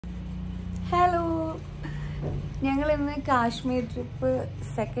Hello, ഞങ്ങൾ ഇന്ന് Kashmir trip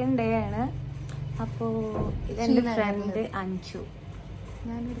second day ആണ്. അപ്പോൾ എൻ്റെ ഫ്രണ്ട് അഞ്ചു,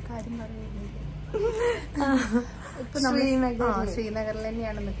 ഞാനൊരു കാര്യം പറയുന്നില്ല, ശ്രീനഗറിൽ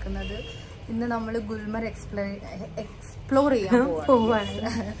തന്നെയാണ് നിൽക്കുന്നത്. ഇന്ന് നമ്മൾ ഗുൽമർഗ് എക്സ്പ്ലോർ ചെയ്യാൻ പോവാണ്.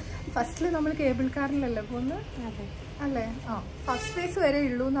 ഫസ്റ്റില് നമ്മൾ കേബിൾ കാറിലല്ലേ പോകുന്നത് അല്ലേ? ഫസ്റ്റ് ഫേസ് വരെ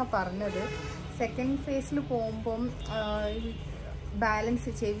ഉള്ളൂ എന്നാ പറഞ്ഞത്. സെക്കൻഡ് ഫേസിൽ പോകുമ്പം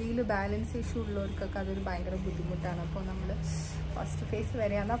ചെവിയിൽ ബാലൻസ് ഇഷ്യൂ ഉള്ളവർക്കൊക്കെ അതൊരു ഭയങ്കര ബുദ്ധിമുട്ടാണ്. അപ്പോൾ നമ്മൾ ഫസ്റ്റ് ഫേസ്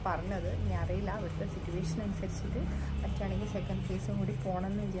വരെയാണെന്നാണ് പറഞ്ഞത്. ഇനി അറിയില്ല, അവിടുത്തെ സിറ്റുവേഷൻ അനുസരിച്ചിട്ട് പറ്റുകയാണെങ്കിൽ സെക്കൻഡ് ഫേസും കൂടി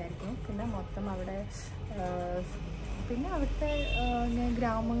പോകണമെന്ന് വിചാരിക്കുന്നു. പിന്നെ മൊത്തം അവിടെ പിന്നെ അവിടുത്തെ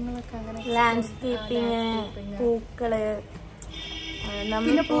ഗ്രാമങ്ങളൊക്കെ അങ്ങനെ ലാൻഡ്സ്കേപ്പിങ്, പൂക്കള്,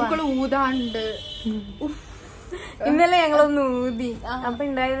 പിന്നെ പൂക്കൾ ഊതാണ്ട്. ഇന്നലെ ഞങ്ങളൊന്ന് ഊതി. അപ്പൊ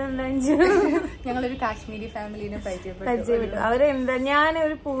ഉണ്ടായതെന്താ, ഞങ്ങളൊരു കാശ്മീരി ഫാമിലിനെ പരിചയപ്പെട്ടു. അവരെന്താ,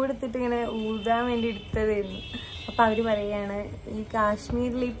 ഞാനൊരു പൂ എടുത്തിട്ട് ഇങ്ങനെ ഊതാൻ വേണ്ടി എടുത്തതായിരുന്നു. അപ്പൊ അവര് പറയാണ്, ഈ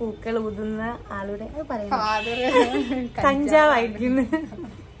കാശ്മീരിൽ ഈ പൂക്കൾ ഊതുന്ന ആളുടെ കഞ്ചാവായിരിക്കുന്നു.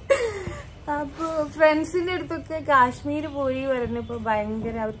 അപ്പൊ ഫ്രണ്ട്സിന്റെ അടുത്തൊക്കെ കാശ്മീർ പോയി പറഞ്ഞപ്പോ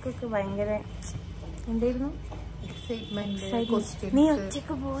ഭയങ്കര, അവർക്കൊക്കെ ഭയങ്കര എന്തായിരുന്നു, നീ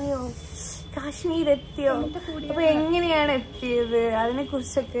ഒറ്റക്ക് പോയോ, കാശ്മീർ എത്തിയോ, അപ്പൊ എങ്ങനെയാണ് എത്തിയത്, അതിനെ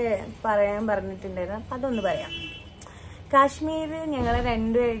കുറിച്ചൊക്കെ പറയാൻ പറഞ്ഞിട്ടുണ്ടായിരുന്നു. അപ്പൊ അതൊന്ന് പറയാം. കാശ്മീർ ഞങ്ങളെ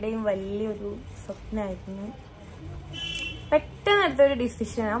രണ്ടുപേരുടെയും വലിയൊരു സ്വപ്നമായിരുന്നു. പെട്ടെന്ന് എടുത്തൊരു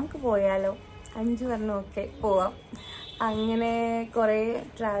ഡിസിഷൻ, നമുക്ക് പോയാലോ. അഞ്ചു പറഞ്ഞു ഓക്കെ പോവാം. അങ്ങനെ കുറെ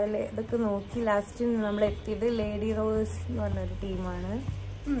ട്രാവൽ ഇതൊക്കെ നോക്കി ലാസ്റ്റ് നമ്മൾ എത്തിയത് ലേഡി റോസ് എന്ന് പറഞ്ഞൊരു ടീമാണ്.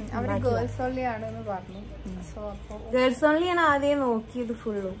 ഗേൾസ് ഓൺലി ആണെന്ന് പറഞ്ഞു. ഗേൾസ് ഓൺലിയാണ് ആദ്യം നോക്കിയത്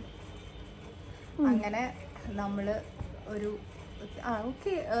ഫുള്ളും. അങ്ങനെ നമ്മള് ഒരു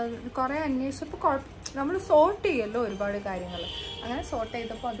കുറെ അന്വേഷിച്ചപ്പോൾ നമ്മൾ സോർട്ട് ചെയ്യല്ലോ ഒരുപാട് കാര്യങ്ങൾ. അങ്ങനെ സോർട്ട്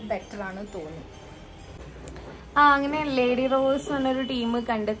ചെയ്തപ്പോൾ അത് ബെറ്റർ ആണ് തോന്നി. അങ്ങനെ ലേഡി റോസ് എന്നൊരു ടീം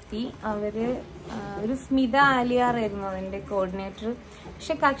കണ്ടെത്തി. അവര് ഒരു സ്മിത ആലിയാർ ആയിരുന്നു അതിന്റെ കോർഡിനേറ്റർ.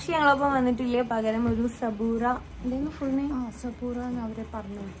 പക്ഷെ കക്ഷി ഞങ്ങളൊപ്പം വന്നിട്ടില്ല. പകരം ഒരു സബൂറ, എന്തായിരുന്നു ഫുൾ നെയിം, സബൂറ എന്ന് അവരെ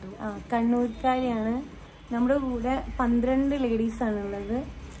പറഞ്ഞു വിട്ടു. കണ്ണൂർക്കാരിയാണ്. നമ്മുടെ കൂടെ 12 ലേഡീസ് ആണുള്ളത്.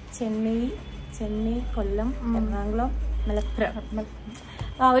 ചെന്നൈ, കൊല്ലം, എറണാകുളം, മലപ്പുറം.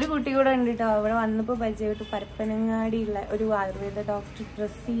 ഒരു കുട്ടി കൂടെ ഉണ്ട് കേട്ടോ. അവിടെ വന്നപ്പോൾ പരിചയപ്പെട്ടു. പരപ്പനങ്ങാടിയുള്ള ഒരു ആയുർവേദ ഡോക്ടർ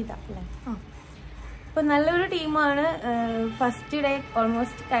പ്രസീത അല്ലേ. അപ്പൊ നല്ലൊരു ടീമാണ്. ഫസ്റ്റ് ഡേ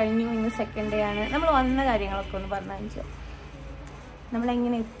ഓൾമോസ്റ്റ് കഴിഞ്ഞു. ഇന്ന് സെക്കൻഡ് ഡേ ആണ്. നമ്മൾ വന്ന കാര്യങ്ങളൊക്കെ ഒന്ന് പറഞ്ഞു.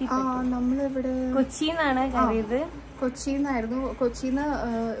 നമ്മളെങ്ങനെ എത്തി? നമ്മളിവിടെ കൊച്ചിന്നാണ് കയറിയത്. കൊച്ചിന്നായിരുന്നു. കൊച്ചിന്ന്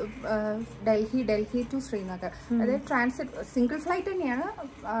ഡൽഹി ടു ശ്രീനഗർ. അതായത് ട്രാൻസിറ്റ് സിംഗിൾ ഫ്ലൈറ്റ് തന്നെയാണ്.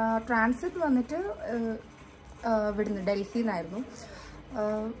 ട്രാൻസിറ്റ് വന്നിട്ട് ഇവിടുന്ന് ഡൽഹിന്നായിരുന്നു.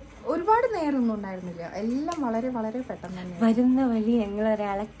 ഒരുപാട് നേരമൊന്നും ഉണ്ടായിരുന്നില്ല. എല്ലാം വളരെ വളരെ പെട്ടെന്ന് തന്നെ. വരുന്ന വഴി ഞങ്ങൾ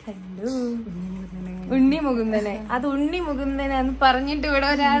ഒരാളെ കണ്ടു, ഉണ്ണി മുകുന്ദനെ. അത് ഉണ്ണി മുകുന്ദനാന്ന് പറഞ്ഞിട്ട് ഇവിടെ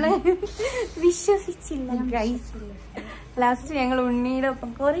ഒരാള് വിശ്വസിച്ചില്ല ഗൈസ്. ലാസ്റ്റ് ഞങ്ങൾ ഉണ്ണിയുടെ ഒപ്പം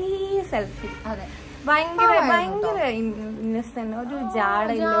കൊറേ സെൽഫി. അതെ, ഭയങ്കര ഇന്നസെന്റ്, ഒരു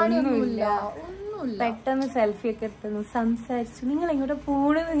ജാടയില്ല, ഒന്നുമില്ല. പെട്ടെന്ന് സെൽഫി ഒക്കെ എടുത്തു, സംസാരിച്ചു. നിങ്ങൾ എങ്ങോട്ട്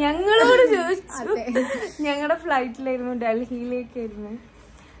പോണെന്ന് ഞങ്ങളോട് ചോദിച്ചു. ഞങ്ങളുടെ ഫ്ലൈറ്റിലായിരുന്നു, ഡൽഹിയിലേക്കായിരുന്നു.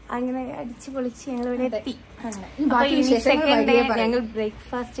 അങ്ങനെ അടിച്ചു പൊളിച്ച് ഞങ്ങൾ ഇവിടെ എത്തി. സെക്കൻഡ് ഡേ ഞങ്ങൾ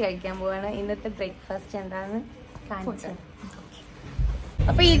ബ്രേക്ക്ഫാസ്റ്റ് കഴിക്കാൻ പോവാണ്. ഇന്നത്തെ ബ്രേക്ക്ഫാസ്റ്റ് എന്താന്ന് കാണിച്ചത്.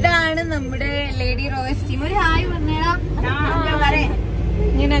 അപ്പൊ ഇതാണ് നമ്മുടെ ലേഡി റോയസ് ടീം. ഒരു ഹായ് പറഞ്ഞേടാ.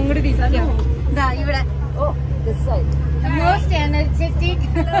 ഞാൻ അങ്ങോട്ട് തിരിക്കാം. ഇതാ ഇവിടെ most energetic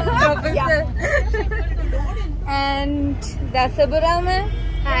professor and ദസബുറാമ.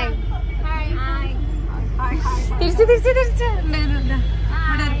 Hi. തിരിച്ച് ഇവിടെ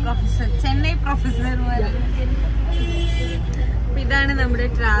ഒരു പ്രൊഫസർ, ചെന്നൈ പ്രൊഫസർ പോലെ. അപ്പൊ ഇതാണ് നമ്മുടെ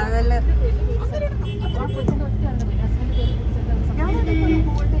ട്രാവലർ.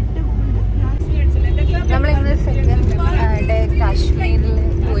 നമ്മളിന്ന് സെക്കൻഡ് ഡേ കാശ്മീരിൽ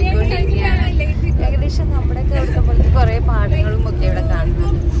പോയിക്കൊണ്ടിരിക്കുകയാണ്. ഏകദേശം നമ്മുടെയൊക്കെ ഇവിടുത്തെ പോലെ കുറെ പാഠങ്ങളും ഒക്കെ ഇവിടെ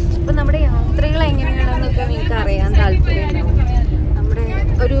കാണുന്നുണ്ട്. അപ്പൊ നമ്മുടെ യാത്രകൾ എങ്ങനെയാണെന്നൊക്കെ നിങ്ങൾക്ക് അറിയാൻ താല്പര്യമുണ്ടാവും. നമ്മുടെ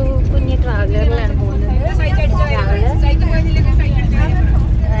ഒരു കുഞ്ഞു ട്രാവലറിലാണ് പോകുന്നത്.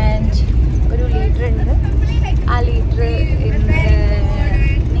 ആൻഡ് ഒരു ലീഡർ ഉണ്ട്. ആ ലീഡർ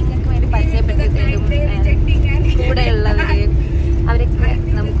നിങ്ങൾക്ക് വേണ്ടി പരിചയപ്പെടുത്തി തരും. കൂടെയുള്ളവര് അവരൊക്കെ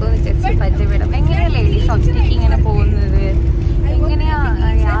നമുക്കൊന്ന് ജസ്റ്റ് പരിചയപ്പെടാം. എങ്ങനെയാ ലേഡീസ് ഒറ്റയ്ക്ക് ഇങ്ങനെ പോകുന്നത്, എങ്ങനെയാ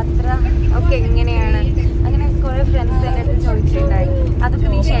യാത്ര ഒക്കെ എങ്ങനെയാണ്, അങ്ങനെ കുറെ ഫ്രണ്ട്സ് എൻ്റെ അടുത്ത് ചോദിച്ചിട്ടുണ്ടായിരുന്നു.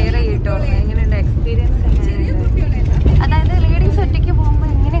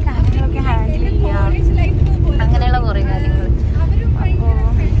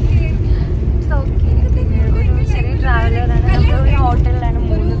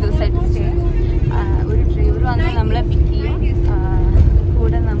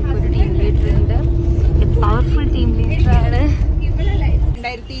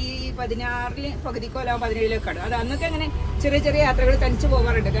 പകുതിക്കോ അല്ല 17 അത് അന്നൊക്കെ അങ്ങനെ ചെറിയ ചെറിയ യാത്രകൾ തനിച്ച്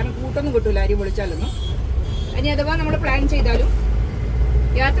പോകാറുണ്ട്. കാരണം കൂട്ടൊന്നും കിട്ടൂല ആരും വിളിച്ചാലൊന്നും. ഇനി അഥവാ നമ്മൾ പ്ലാൻ ചെയ്താലും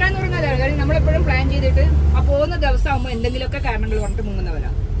യാത്ര എന്ന് പറയുന്നത് കാര്യം നമ്മളെപ്പോഴും പ്ലാൻ ചെയ്തിട്ട് ആ പോകുന്ന ദിവസം ആകുമ്പോൾ എന്തെങ്കിലുമൊക്കെ കാരണങ്ങൾ പറഞ്ഞിട്ട്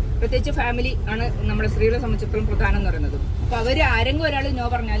മുങ്ങുന്നവരാണ്. പ്രത്യേകിച്ച് ഫാമിലി ആണ് നമ്മുടെ സ്ത്രീകളെ സംബന്ധിച്ചിടത്തോളം പ്രധാനം എന്ന് പറയുന്നത്. അപ്പോൾ അവർ ആരെങ്കിലും ഒരാൾ നോ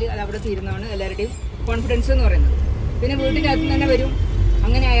പറഞ്ഞാൽ അത് അവിടെ തീരുന്നതാണ് എല്ലാവരുടെയും കോൺഫിഡൻസ് എന്ന് പറയുന്നത്. പിന്നെ വീട്ടിനകത്ത് തന്നെ വരും,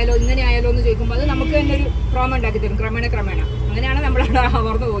 അങ്ങനെ ആയാലോ ഇങ്ങനെ ആയാലോ എന്ന് ചോദിക്കുമ്പോൾ അത് നമുക്ക് തന്നെ ഒരു ട്രോമ ഉണ്ടാക്കി തരും. ക്രമേണ അങ്ങനെയാണ് നമ്മളവിടെ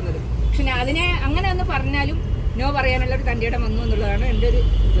അമർന്നു പോകുന്നത്. പക്ഷെ അതിനെ അങ്ങനെ ഒന്ന് പറഞ്ഞാലും നോ പറയാനുള്ള ഒരു തൻ്റെ ഇടം വന്നു എന്നുള്ളതാണ് എൻ്റെ ഒരു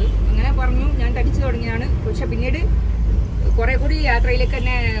ഇത്. അങ്ങനെ പറഞ്ഞു ഞാൻ തടിച്ചു തുടങ്ങിയാണ്. പക്ഷെ പിന്നീട് കുറെ കൂടി യാത്രയിലേക്ക്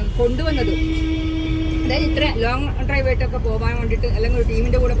തന്നെ കൊണ്ടുവന്നത്, അതായത് ഇത്ര ലോങ് ഡ്രൈവ് ആയിട്ടൊക്കെ പോകാൻ വേണ്ടിയിട്ട് അല്ലെങ്കിൽ ഒരു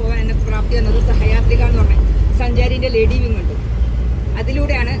ടീമിൻ്റെ കൂടെ പോകാൻ എന്നെ പ്രാപ്തി വന്നത് സഹയാത്രിക എന്ന് പറഞ്ഞ സഞ്ചാരിൻ്റെ ലേഡി വിങ് ഉണ്ട്.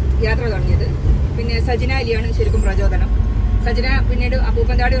 അതിലൂടെയാണ് യാത്ര തുടങ്ങിയത്. പിന്നെ സജിന അലിയാണ് ശരിക്കും പ്രചോദനം. സജിന പിന്നീട്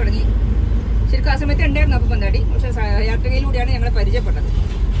അപ്പൂപ്പന്താടി തുടങ്ങി. ശരിക്കും ആ സമയത്ത് ഉണ്ടായിരുന്നു അപ്പൂപ്പന്താടി, പക്ഷെ യാത്രയിലൂടെയാണ് ഞങ്ങളെ പരിചയപ്പെട്ടത്.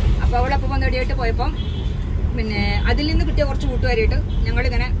 അപ്പോൾ അവിടെ അപ്പൂപ്പന്താടിയായിട്ട് പോയപ്പം പിന്നെ അതിൽ നിന്ന് കിട്ടിയ കുറച്ച് കൂട്ടുകാരായിട്ട്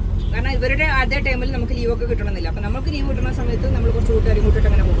ഞങ്ങളിങ്ങനെ, കാരണം ഇവരുടെ അതേ ടൈമിൽ നമുക്ക് ലീവൊക്കെ കിട്ടണമെന്നില്ല. അപ്പം നമുക്ക് ലീവ് കിട്ടുന്ന സമയത്ത് നമ്മൾ കുറച്ച് കൂട്ടുകാരും കൂട്ടിയിട്ട്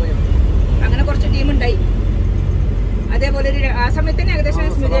അങ്ങനെ പോകുമായിരുന്നു. അങ്ങനെ കുറച്ച് ടീമുണ്ടായി. അതേപോലെ ആ സമയത്ത് തന്നെ ഏകദേശം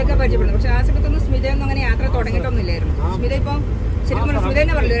സ്മിതയൊക്കെ പരിചയപ്പെടുന്നു. പക്ഷെ ആ സമയത്തൊന്നും സ്മിതയൊന്നും അങ്ങനെ യാത്ര തുടങ്ങിയിട്ടൊന്നുമില്ലായിരുന്നു. സ്മിത ഇപ്പം ശരിക്കും പറഞ്ഞാൽ സ്മിത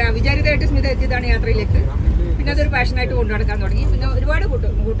തന്നെ പറഞ്ഞു, ഒരു അവിചാരിതമായിട്ട് സ്മിത എത്തിയതാണ് യാത്രയിലേക്ക്. പിന്നെ അതൊരു പാഷനായിട്ട് കൊണ്ടു നടക്കാൻ തുടങ്ങി. പിന്നെ ഒരുപാട്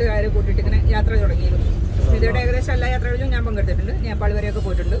കൂട്ടുകാരെ കൂട്ടിയിട്ട് ഇങ്ങനെ യാത്ര തുടങ്ങിയിരുന്നു. സ്മിതയുടെ ഏകദേശം എല്ലാ യാത്രകളിലും ഞാൻ പങ്കെടുത്തിട്ടുണ്ട്. നേപ്പാൾ വരെയൊക്കെ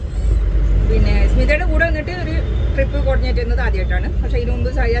പോയിട്ടുണ്ട്. പിന്നെ സ്മിതയുടെ കൂടെ വന്നിട്ട് ഒരു ട്രിപ്പ് കോർഡിനേറ്റ് ചെയ്യുന്നത് ആദ്യമായിട്ടാണ്. പക്ഷേ ഇതിനു മുമ്പ്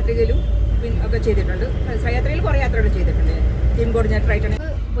സഹയാത്രികയിലും ഒക്കെ ചെയ്തിട്ടുണ്ട്. സഹയാത്രയിൽ കുറേ യാത്രകൾ ചെയ്തിട്ടുണ്ട് ടീം കോർഡിനേറ്റർ ആയിട്ടാണ്.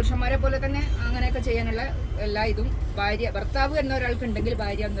 പുരുഷന്മാരെ പോലെ തന്നെ അങ്ങനെയൊക്കെ ചെയ്യാനുള്ള എല്ലാ ഇതും ഭർത്താവ് എന്നൊരാൾക്ക് ഉണ്ടെങ്കിൽ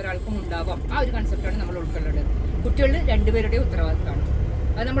ഭാര്യ എന്നൊരാൾക്കും ഉണ്ടാവാം. ആ ഒരു കൺസെപ്റ്റാണ് നമ്മൾ ഉൾക്കൊള്ളേണ്ടത്. കുട്ടികളിൽ രണ്ടുപേരുടെയും ഉത്തരവാദിത്തമാണ്.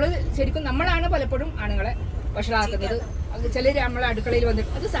 അത് നമ്മൾ ശരിക്കും നമ്മളാണ് പലപ്പോഴും ആണുങ്ങളെ വഷളാക്കുന്നത്. ചിലർ നമ്മളെ അടുക്കളയിൽ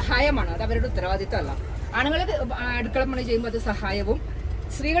വന്നിട്ട് അത് സഹായമാണ്, അത് അവരുടെ ഉത്തരവാദിത്തമല്ല. ആണുങ്ങൾ അടുക്കള പണി ചെയ്യുമ്പോൾ അത് സഹായവും,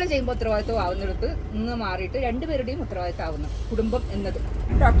 സ്ത്രീകൾ ചെയ്യുമ്പോൾ ഉത്തരവാദിത്വം ആവുന്നിടത്ത് നിന്ന് മാറിയിട്ട് രണ്ടുപേരുടെയും ഉത്തരവാദിത്തം ആവുന്നു കുടുംബം എന്നത്.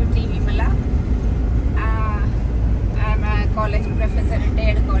 Dr. T. Vimala. I'm a college professor,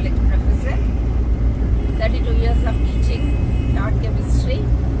 retired college professor. 32 years of teaching, taught chemistry.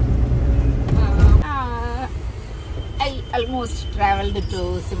 I almost traveled to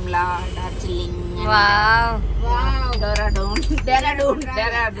Simla, Darjeeling, and Dehradun,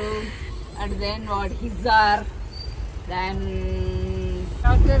 and then what Hizar, then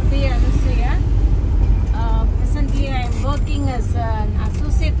Dr. B. Anusuya. Presently, I am working as an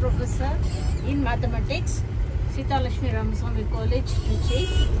associate professor in mathematics, Sita Lakshmi Ramaswamy College, Trichy.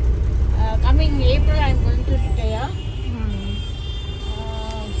 Coming April, I am going to retire.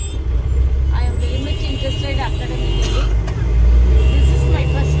 I am very much interested academically. This is my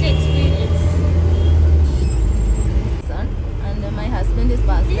first experience. Son, and my husband is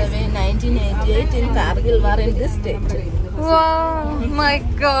passed away in 1988 in Kargil war in this state. Wow, my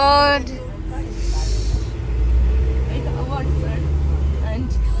God. And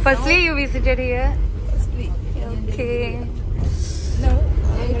Firstly, you visited here. firstly, Okay. now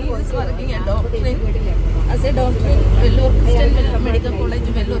he is working at doctoring as a doctor in Vellore Christian Medical College,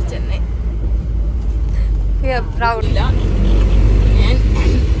 Vellore, Chennai. We are proud. ഞാൻ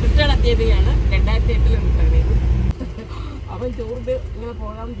return എത്തിയതാണ് 2008 return. അവൻ ചോറിട്ട് ഇങ്ങനെ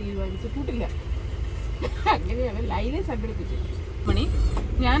പോകാൻ തീരുമാനിച്ചു, കൂട്ടില്ല. അങ്ങനെയാണ് ലൈനെ സംഘടിപ്പിച്ചത്. മണി,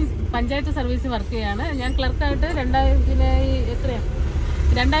 ഞാൻ panchayat service work ചെയ്യാണ്. ഞാൻ ക്ലർക്കായിട്ട് 2000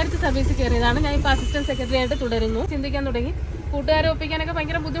 സർവീസ് കയറിയതാണ്. ഞാൻ ഇപ്പോൾ അസിസ്റ്റന്റ് സെക്രട്ടറി ആയിട്ട് തുടരുന്നു. ചിന്തിക്കാൻ തുടങ്ങി. കൂട്ടുകാരെ ഒപ്പിക്കാനൊക്കെ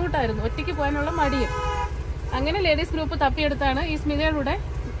ഭയങ്കര ബുദ്ധിമുട്ടായിരുന്നു, ഒറ്റയ്ക്ക് പോകാനുള്ള മടിയും. അങ്ങനെ ലേഡീസ് ഗ്രൂപ്പ് തപ്പിയെടുത്താണ് ഈ സ്മിതയുടെ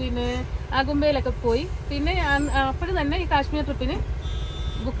പിന്നെ ആകുമ്പയിലൊക്കെ പോയി. പിന്നെ അപ്പോഴും തന്നെ ഈ കാശ്മീർ ട്രിപ്പിന്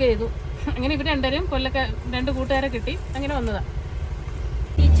ബുക്ക് ചെയ്തു. അങ്ങനെ ഇവർ രണ്ടുപേരും കൊല്ലൊക്കെ 2 കൂട്ടുകാരെ കിട്ടി. അങ്ങനെ വന്നതാണ്.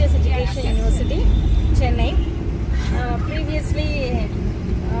 Teachers Education University, Chennai. Previously,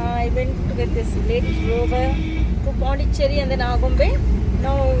 I went with this lady rover to Pondicherry and then Agumbe.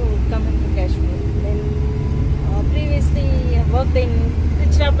 Now coming to Kashmir. Then previously I worked in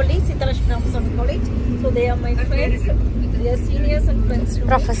Tiruchirappalli, Sita Lakshmi Ramaswamy College. So they are my friends. They are seniors and friends to me.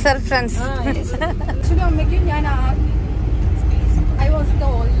 Professor friends. Yes. Actually, I was the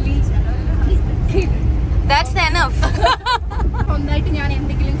only kid. That's enough. സ്വന്തമായിട്ട് ഞാൻ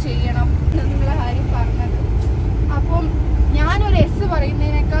എന്തെങ്കിലും ചെയ്യണം എന്നുള്ള കാര്യം പറഞ്ഞത്. അപ്പം ഞാനൊരു S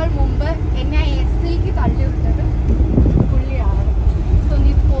പറയുന്നതിനേക്കാൾ മുമ്പ് എന്നെ എസ്സിലേക്ക് തള്ളിവിട്ടത് പുള്ളിയാണ്. സോ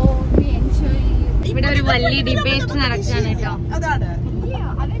നീ പോ, നീ എൻജോയ് ചെയ്യും. ഇവിടെ ഒരു വലിയ ഡിബേറ്റ് നടക്കാണ് കേട്ടോ. അതാണ്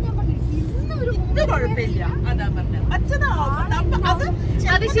അതെ ഞാൻ പറഞ്ഞു, ഇന്നൊരു കുഴപ്പമില്ല. അതാ പറഞ്ഞത്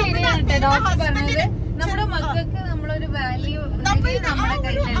അത് ശരിയാണ് ഡോക്ടർ പറഞ്ഞത്. നമ്മുടെ മക്കൾക്ക് നമ്മളൊരു വാല്യൂ നമ്മുടെ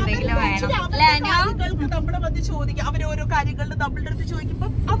കയ്യിൽ എന്തെങ്കിലും വേണം. നമ്മളെ വന്ന് ചോദിക്കും, അവര് ഓരോ കാര്യങ്ങളിൽ നമ്മളുടെ അടുത്ത് ചോദിക്കുമ്പോ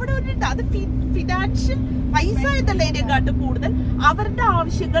അവിടെ ഒരു അത് ഫിനാൻഷ്യൽ പൈസ എന്നല്ല ഇതിനെക്കാട്ടും കൂടുതൽ അവരുടെ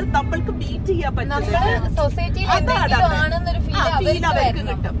ആവശ്യങ്ങൾ നമ്മൾക്ക് മീറ്റ് ചെയ്യാൻ പറ്റും. ഫീൽ അവർക്ക്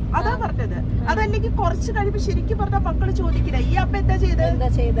കിട്ടും. അതാ പറഞ്ഞത്. അതല്ലെങ്കിൽ കുറച്ച് കഴിയുമ്പോ ശരിക്കും പറഞ്ഞാൽ മക്കള് ചോദിക്കില്ല, ഈ അമ്മ എന്താ ചെയ്തത്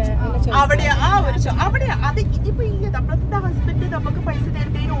അവിടെ ആ ഒരു അവിടെ അത് ഇതിപ്പോ ഇല്ല. നമ്മളുടെ ഹസ്ബൻഡ് നമുക്ക് പൈസ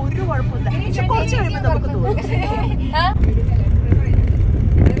തരുന്നതിന് ഒരു കുഴപ്പമില്ല. പക്ഷെ കുറച്ച് കഴിയുമ്പോ നമുക്ക് തോന്നും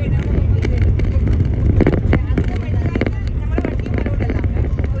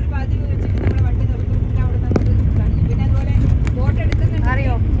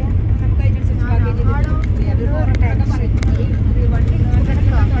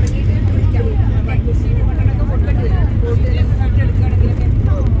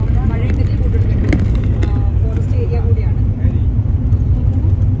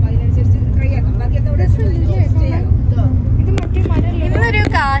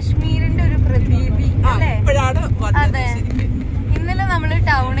കാശ്മീരിന്റെ ഒരു പ്രതീതി അല്ലേ? അതെ, ഇന്നലെ നമ്മള്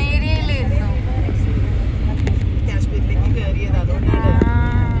ടൗൺ ഏരിയയിലായിരുന്നു, കാശ്മീരിലേക്ക് കയറിയത്. അതുകൊണ്ടാണ്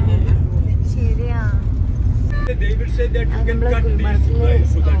ശരിയാ.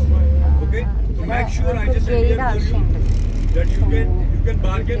 ആവശ്യമുണ്ട്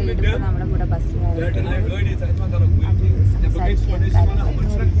നമ്മുടെ കൂടെ ബസ്സിൽ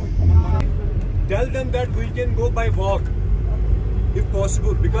Tell them that we can go by walk if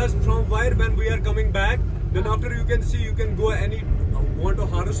possible, because from where when we are coming back, then after you can see you can go any want to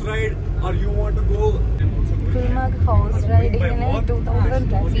horse ride or you want to go Gulmarg horse റൈഡിങ്ങിന് 2000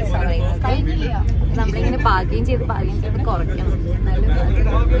 rupees ആണ്. നമ്മളിങ്ങനെ bargain ചെയ്ത് കുറയ്ക്കണം.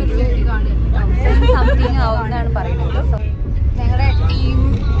 Something ആവുമെന്നാണ് പറയുന്നത്. ഞങ്ങളുടെ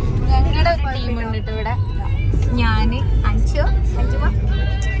ഒരു team ഉണ്ട് ഇവിടെ. ഞാന് അഞ്ചുമ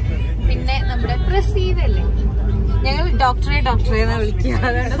പിന്നെ നമ്മുടെ പ്രസീതല്ലേ, ഞങ്ങൾ ഡോക്ടറെ എന്ന് വിളിക്കുക,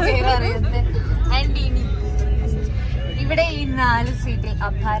 അതുകൊണ്ട് പേര് അറിയാത്ത ആന്റീനി. ഇവിടെ ഈ 4 സീറ്റിൽ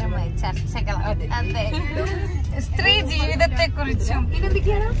അപാരമായ ചർച്ചകൾ. അതെ, സ്ത്രീ ജീവിതത്തെ കുറിച്ചും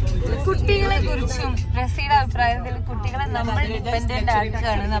കുട്ടികളെ കുറിച്ചും പ്രസീയുടെ അഭിപ്രായത്തിൽ കുട്ടികളെ നമ്മൾ ഡിപ്പെൻഡന്റ്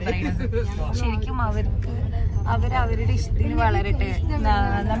ആക്കുകയാണെന്നാ പറയുന്നത്. ശരിക്കും അവരുടെ ഇഷ്ടത്തിന് വളരട്ടെ,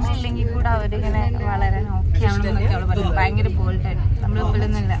 നമ്മളില്ലെങ്കിൽ കൂടെ അവരിങ്ങനെ വളരാൻ ഓക്കെയാണെന്നൊക്കെ അവള് പറഞ്ഞു. ഭയങ്കര ബോൾഡാണ്,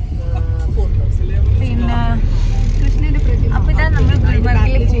 നമ്മളിപ്പോഴൊന്നുമില്ല. പിന്നെ അപ്പൊ ഇതാ നമ്മൾ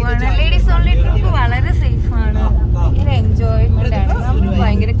ഗുൽമർഗിൽ പോവാണ്. ലേഡീസ് ഓൺലി ട്രിപ്പ് വളരെ സേഫ് ആണ്, ഭയങ്കര എൻജോയ്മെന്റ് ആണ്. നമ്മൾ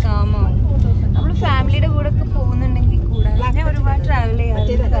ഭയങ്കര കാമാവും. നമ്മള് ഫാമിലിയുടെ കൂടെ ഒക്കെ പോകുന്നുണ്ടെങ്കിൽ കൂടെ ഞാൻ ഒരുപാട് ട്രാവൽ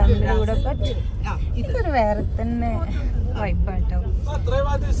ചെയ്യാറുണ്ട് ഫാമിലിയുടെ കൂടെ. ഇതൊരു വേറെ തന്നെ വൈബാട്ടോ.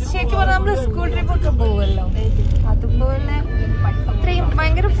 ശരിക്കും പറഞ്ഞാൽ നമ്മള് സ്കൂൾ ട്രിപ്പ് ഒക്കെ പോവല്ലോ, അതുപോലെ അത്രയും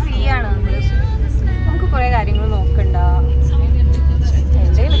ഭയങ്കര ഫ്രീ ആണ്. നമുക്ക് കുറെ കാര്യങ്ങൾ നോക്കണ്ട,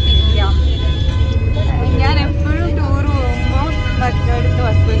 എന്തെങ്കിലും തിരിക്കാം. ഞാൻ എപ്പോഴും ടൂർ പോകുമ്പോൾ മറ്റടുത്ത്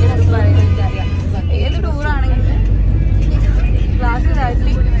ഹസ്ബൻഡിന്റെ അടുത്ത് പറയുന്നത് എനിക്കറിയാം, ഏത് ടൂറാണെങ്കിലും ക്ലാസ്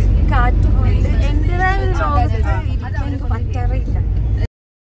താഴ്ത്തി കാറ്റ് പോയിട്ട് എന്റേതായ ഒരു ലോകത്ത് ഇരിക്കാൻ എനിക്ക് പറ്റാറില്ല.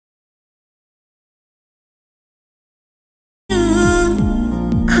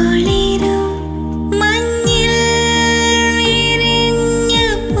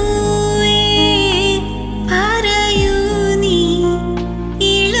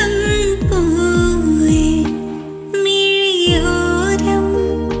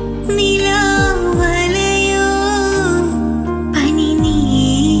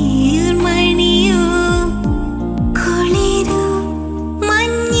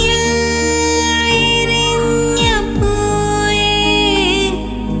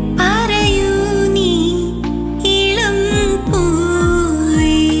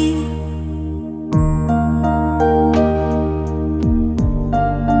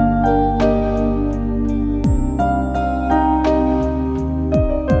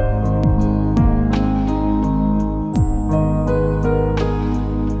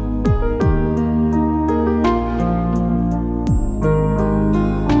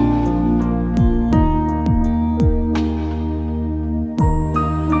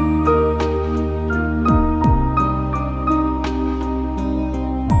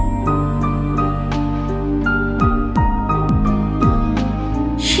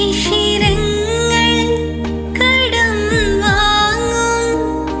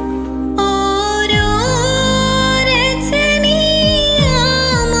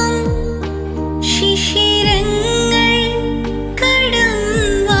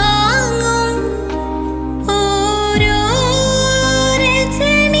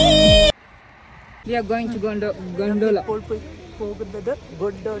 ഇപ്പോൾ പോകുന്നത്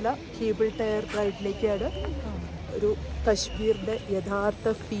ഗൊണ്ടോല കേബിൾ ടയർ റൈഡിലേക്കാണ്. ഒരു കശ്മീരിന്റെ യഥാർത്ഥ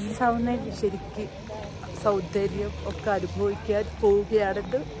ഫീൽ ശരിക്ക് സൗന്ദര്യം ഒക്കെ അനുഭവിക്കാൻ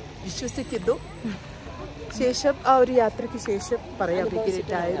പോവുകയാണെന്ന് വിശ്വസിക്കുന്നു. ശേഷം ആ ഒരു യാത്രയ്ക്ക് ശേഷം പറയാൻ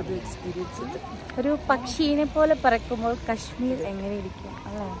ആയിരുന്നു എക്സ്പീരിയൻസ്. ഒരു പക്ഷീനെ പോലെ പറക്കുമ്പോൾ കശ്മീർ എങ്ങനെ ഇരിക്കും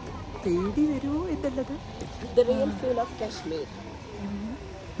അതാണ് പേടി വരുമോ എന്നുള്ളത്.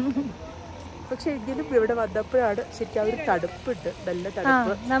 പക്ഷെ എങ്കിലും ഇവിടെ വന്നപ്പോഴാണ് ശരിക്കും ആ ഒരു തണുപ്പുണ്ട്, നല്ല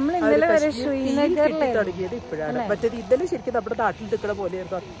തണുപ്പ് തുടങ്ങിയത് ഇപ്പോഴാണ്. മറ്റേത് ഇന്നലെ ശരിക്കും നമ്മുടെ നാട്ടിൽ നിൽക്കണ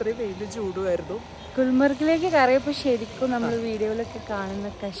പോലെയായിരുന്നു, അത്രയും വെയിലും ചൂടുമായിരുന്നു. ഗുൽമർഗിലേക്ക് കയറിയപ്പോൾ ശരിക്കും നമ്മൾ വീഡിയോയിലൊക്കെ കാണുന്ന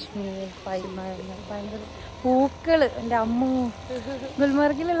കശ്മീർ ഭയങ്കര പൂക്കള്, എൻ്റെ അമ്മ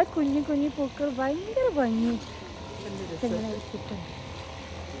ഗുൽമർഗിലുള്ള കുഞ്ഞു കുഞ്ഞു പൂക്കൾ ഭയങ്കര ഭംഗി കിട്ടും.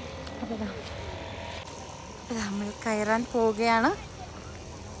 അപ്പോൾ നമ്മൾ കയറാൻ പോവുകയാണ്.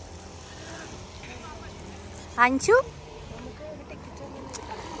 അഞ്ചു,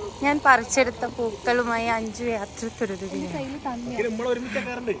 ഞാൻ പറിച്ചെടുത്ത പൂക്കളുമായി അഞ്ചു യാത്ര തുടരുകയാണ്.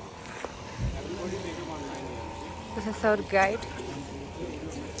 ഗൈഡ്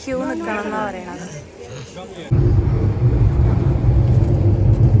ക്യൂ നിൽക്കണം എന്നാ പറയണത്.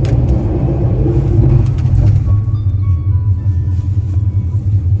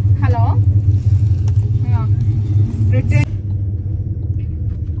 Hello,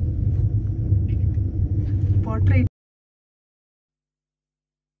 portrait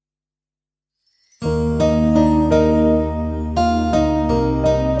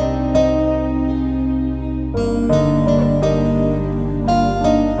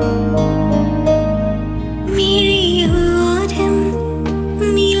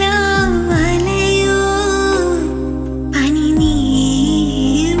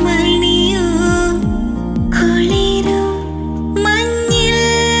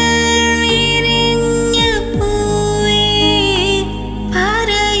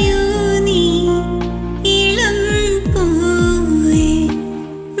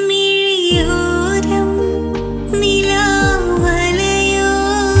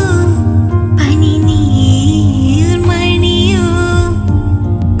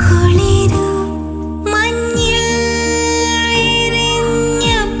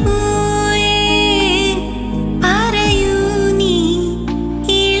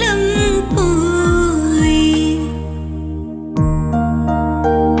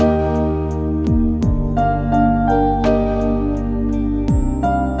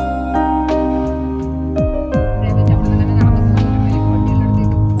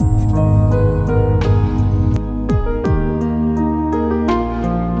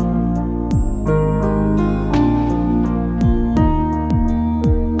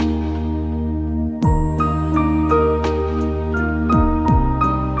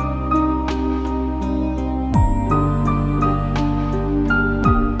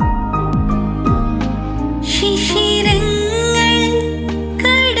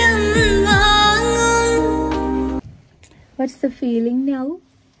What's the feeling now?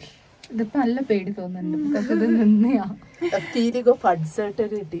 ഇതിപ്പോ നല്ല പേടി തോന്നുന്നുണ്ട്. ഇത് നിന്നെയാ ഫീലിംഗ് ഓഫ്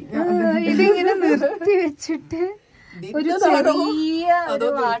അൺസർട്ടനിറ്റി. ഇതിങ്ങനെ നിർത്തി വെച്ചിട്ട് ഒരു ചെറിയ ഒരു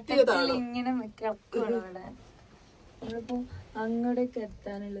വാട്ടത്തിൽ ഇങ്ങനെ കിടക്കുകയാണ് അവിടെ. നമ്മളിപ്പോ അങ്ങോട്ടേക്ക്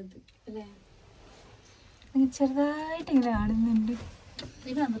എത്താനുള്ളത് അല്ലേ, ചെറുതായിട്ട് ഇങ്ങനെ കാണുന്നുണ്ട്.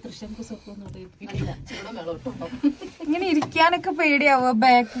 ഇങ്ങനെ ഇരിക്കാനൊക്കെ പേടിയാവോ,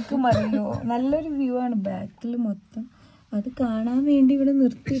 ബാക്കൊക്കെ മറിയോ. നല്ലൊരു വ്യൂ ആണ് ബാക്കിൽ മൊത്തം. അത് കാണാൻ വേണ്ടി ഇവിടെ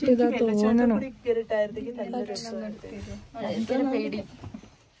നിർത്തിയിട്ടതാ തോന്നണോ. ഭയങ്കര പേടി.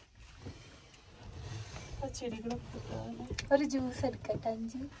 ഒരു ജ്യൂസ് എടുക്കട്ടെ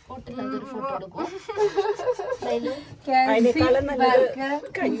അഞ്ചു.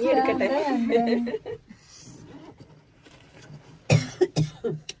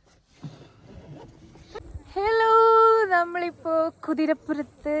 ഹലോ, നമ്മളിപ്പോ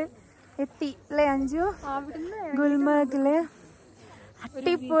കുതിരപ്പുറത്ത് എത്തി അല്ലേ അഞ്ചു? ഗുൽമർഗില്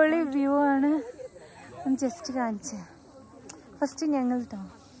അടിപൊളി വ്യൂ ആണ്. ജസ്റ്റ് കാണിച്ച ഫസ്റ്റ് ഞങ്ങൾ ട്ടോ